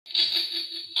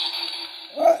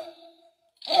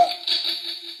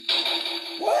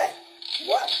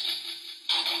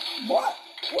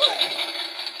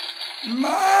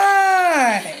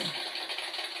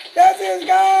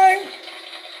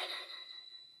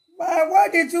where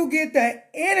did you get the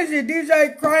energy,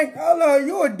 DJ Crank? Hold on,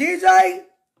 you a DJ?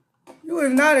 You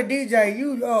is not a DJ.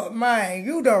 You, man,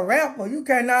 you the rapper. You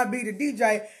cannot be the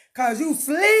DJ because you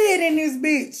slid in this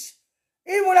bitch.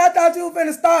 Even when I thought you were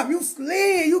finna stop, you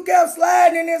slid. You kept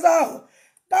sliding in this hole.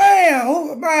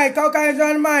 Damn, man, Cocaine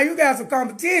Johnny, man, you got some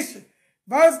competition.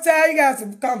 Versatile, you got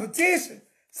some competition.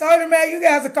 Soda Man, you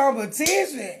got some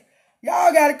competition.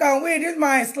 Y'all gotta come with this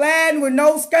man sliding with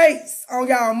no skates on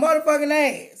y'all motherfucking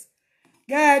ass.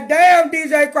 God damn,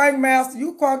 DJ Crankmaster,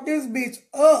 you cranked this bitch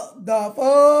up. The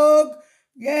fuck?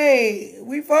 Yeah,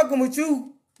 we fucking with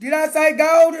you. Did I say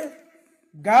golden?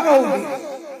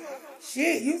 Golden.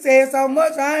 Shit, you said so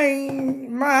much, I ain't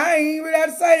even have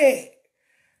to say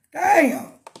that.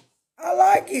 Damn, I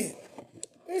like it.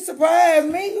 You surprised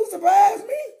me. You surprised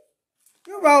me.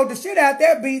 You rolled the shit out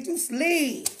that beat. You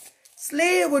slid.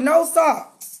 Slid with no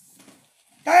socks.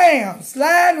 Damn,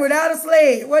 sliding without a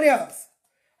sled. What else?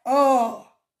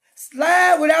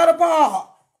 Slide without a paw.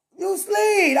 You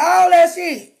slid. All that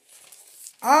shit.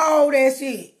 All that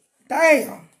shit.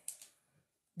 Damn.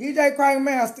 DJ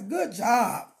Crankmaster, good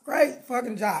job. Great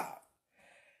fucking job.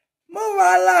 Move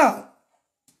right along.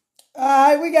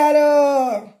 Alright, we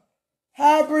got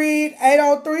Hybrid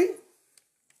 803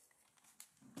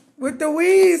 with the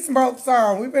Weed Smoke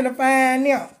song. We finna find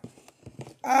them.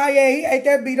 Oh yeah, he ate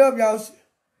that beat up, y'all.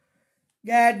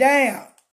 God damn.